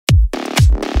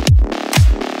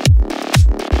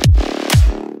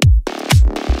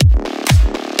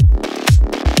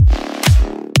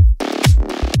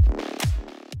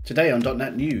Today on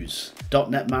 .NET News,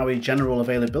 .NET MAUI General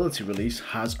Availability Release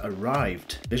has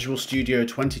arrived, Visual Studio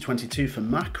 2022 for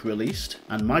Mac released,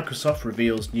 and Microsoft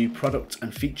reveals new products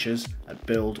and features at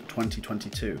Build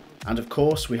 2022. And of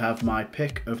course, we have my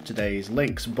pick of today's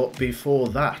links, but before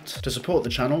that, to support the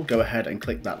channel, go ahead and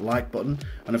click that like button,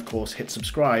 and of course hit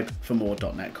subscribe for more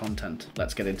 .NET content.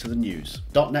 Let's get into the news.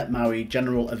 .NET MAUI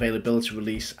General Availability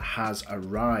Release has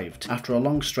arrived. After a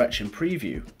long stretch in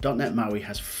preview, .NET MAUI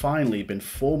has finally been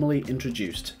formally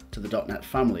introduced to the .NET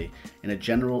family in a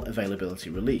general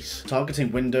availability release.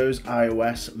 Targeting Windows,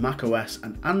 iOS, macOS,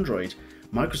 and Android,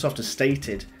 Microsoft has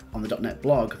stated on the .NET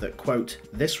blog that, quote,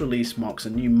 "This release marks a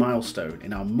new milestone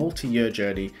in our multi-year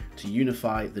journey to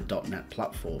unify the .NET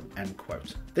platform," end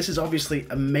quote. This is obviously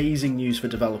amazing news for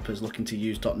developers looking to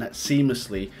use .NET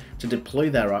seamlessly to deploy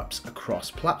their apps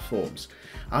across platforms.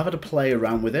 I've had a play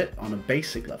around with it on a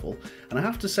basic level, and I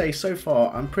have to say so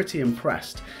far I'm pretty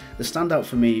impressed. The standout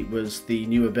for me was the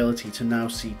new ability to now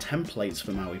see templates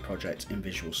for MAUI projects in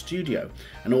Visual Studio,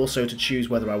 and also to choose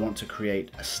whether I want to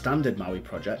create a standard MAUI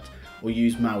project or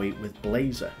use MAUI with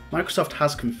Blazor. Microsoft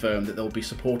has confirmed that they'll be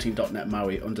supporting .NET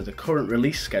MAUI under the current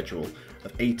release schedule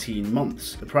of 18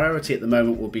 months. The priority at the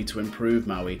moment will be to improve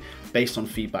MAUI based on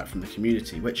feedback from the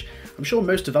community, which I'm sure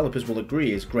most developers will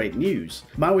agree is great news.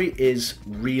 MAUI is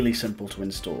really simple to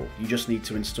install. You just need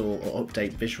to install or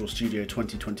update Visual Studio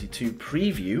 2022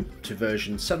 Preview to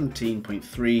version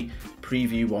 17.3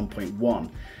 Preview 1.1.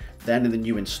 Then in the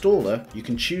new installer, you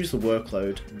can choose the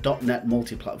workload .NET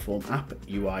Multi-Platform App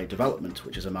UI Development,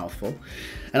 which is a mouthful,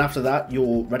 and after that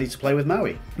you're ready to play with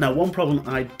MAUI. Now, one problem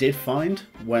I did find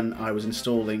when I was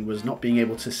installing was not being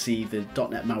able to see the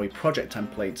 .NET MAUI project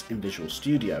templates in Visual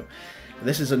Studio.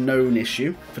 This is a known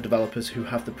issue for developers who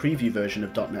have the preview version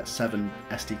of .NET 7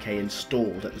 SDK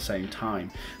installed at the same time.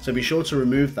 So be sure to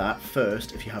remove that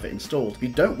first if you have it installed. If you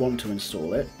don't want to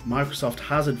install it, Microsoft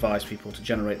has advised people to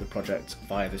generate the project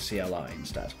via the CLI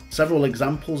instead. Several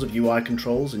examples of UI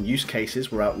controls and use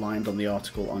cases were outlined on the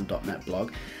article on .NET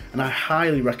blog, and I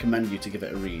highly recommend you to give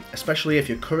it a read, especially if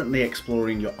you're currently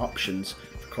exploring your options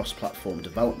cross-platform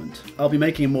development. I'll be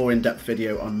making a more in-depth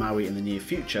video on MAUI in the near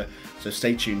future, so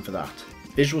stay tuned for that.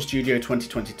 Visual Studio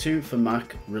 2022 for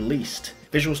Mac released.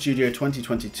 Visual Studio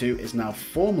 2022 is now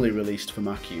formally released for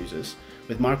Mac users,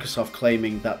 with Microsoft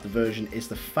claiming that the version is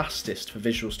the fastest for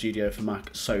Visual Studio for Mac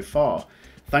so far,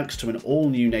 thanks to an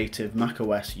all-new native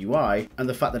macOS UI and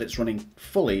the fact that it's running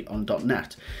fully on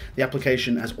 .NET. The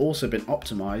application has also been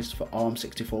optimized for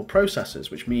ARM64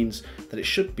 processors, which means that it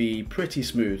should be pretty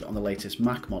smooth on the latest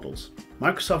Mac models.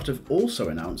 Microsoft have also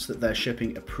announced that they're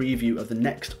shipping a preview of the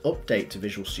next update to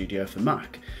Visual Studio for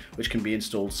Mac, which can be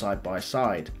installed side by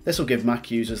side. This will give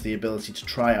Mac users the ability to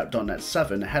try out .NET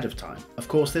 7 ahead of time. Of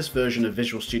course, this version of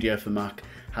Visual Studio for Mac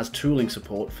has tooling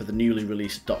support for the newly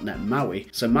released .NET MAUI,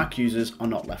 so Mac users are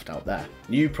not left out there.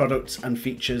 New products and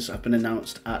features have been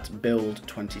announced at Build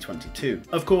 2022.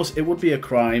 Of course, it would be a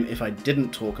crime if I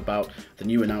didn't talk about the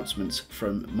new announcements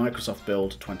from Microsoft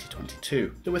Build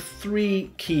 2022. There were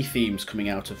three key themes coming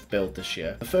out of Build this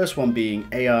year. The first one being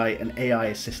AI and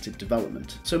AI-assisted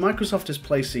development. So Microsoft is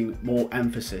placing more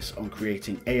emphasis on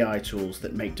creating AI tools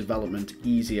that make development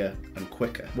easier and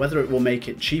quicker. Whether it will make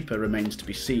it cheaper remains to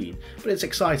be seen, but it's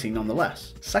exciting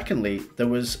nonetheless. Secondly, there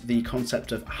was the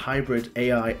concept of hybrid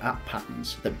AI app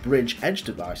patterns that bridge edge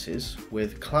devices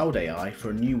with cloud AI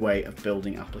for a new way of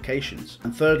building applications.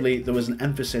 And thirdly, there was an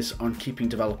emphasis on keeping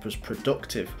developers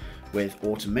productive with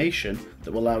automation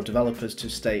that will allow developers to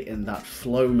stay in that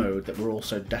flow mode that we're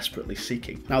also desperately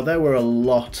seeking. Now, there were a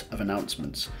lot of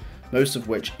announcements, most of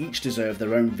which each deserve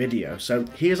their own video, so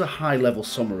here's a high-level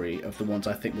summary of the ones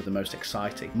I think were the most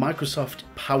exciting. Microsoft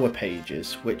Power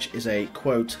Pages, which is a,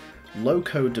 quote,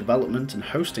 low-code development and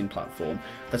hosting platform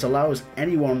that allows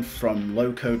anyone from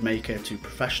low-code maker to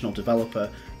professional developer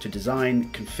to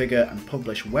design, configure, and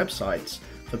publish websites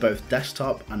for both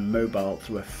desktop and mobile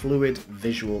through a fluid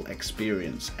visual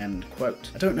experience, end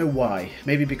quote. I don't know why,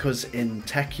 maybe because in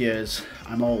tech years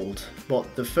I'm old,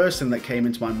 but the first thing that came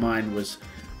into my mind was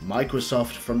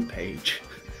Microsoft Front Page.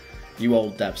 You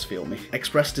old devs feel me.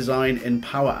 Express Design in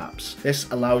Power Apps. This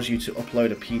allows you to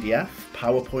upload a PDF,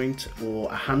 PowerPoint,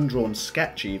 or a hand-drawn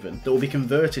sketch even, that will be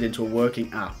converted into a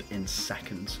working app in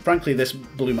seconds. Frankly, this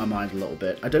blew my mind a little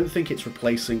bit. I don't think it's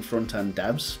replacing front-end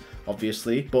devs,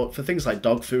 obviously, but for things like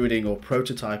dog fooding or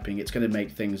prototyping, it's going to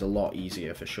make things a lot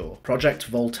easier for sure.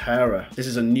 Project Volterra. This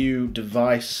is a new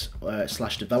device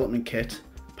slash development kit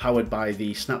powered by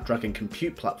the Snapdragon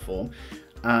Compute platform,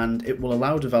 and it will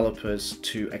allow developers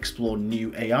to explore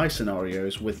new AI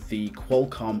scenarios with the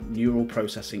Qualcomm Neural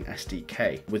Processing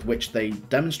SDK, with which they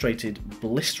demonstrated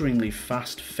blisteringly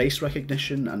fast face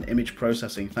recognition and image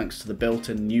processing thanks to the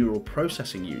built-in neural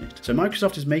processing unit. So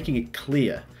Microsoft is making it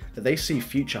clear that they see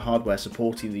future hardware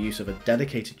supporting the use of a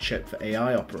dedicated chip for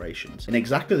AI operations, in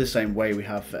exactly the same way we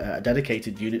have a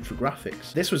dedicated unit for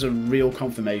graphics. This was a real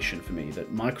confirmation for me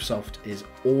that Microsoft is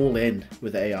all in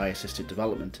with AI-assisted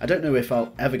development. I don't know if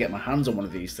I'll ever get my hands on one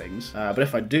of these things, but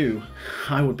if I do,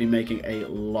 I would be making a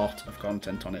lot of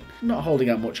content on it. I'm not holding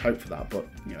out much hope for that, but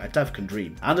a dev can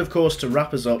dream. And of course, to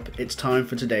wrap us up, it's time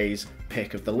for today's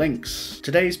pick of the links.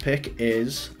 Today's pick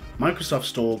is Microsoft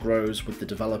Store grows with the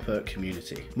developer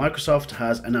community. Microsoft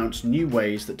has announced new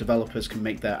ways that developers can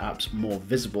make their apps more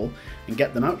visible and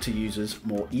get them out to users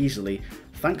more easily,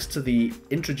 thanks to the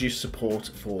introduced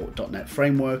support for .NET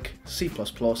Framework, C++,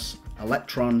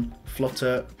 Electron,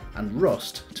 Flutter, and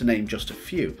Rust, to name just a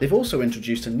few. They've also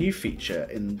introduced a new feature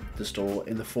in the store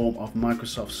in the form of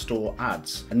Microsoft Store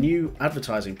Ads, a new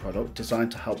advertising product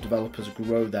designed to help developers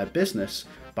grow their business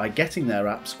by getting their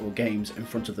apps or games in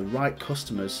front of the right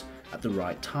customers at the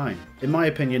right time. In my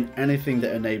opinion, anything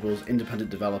that enables independent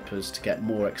developers to get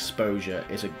more exposure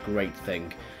is a great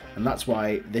thing, and that's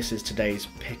why this is today's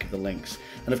pick of the links.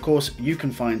 And of course, you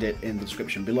can find it in the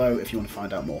description below if you want to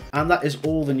find out more. And that is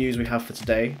all the news we have for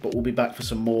today, but we'll be back for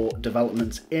some more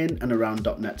developments in and around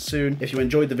 .NET soon. If you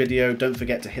enjoyed the video, don't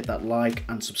forget to hit that like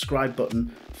and subscribe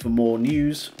button for more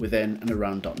news within and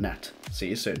around .NET. See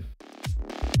you soon.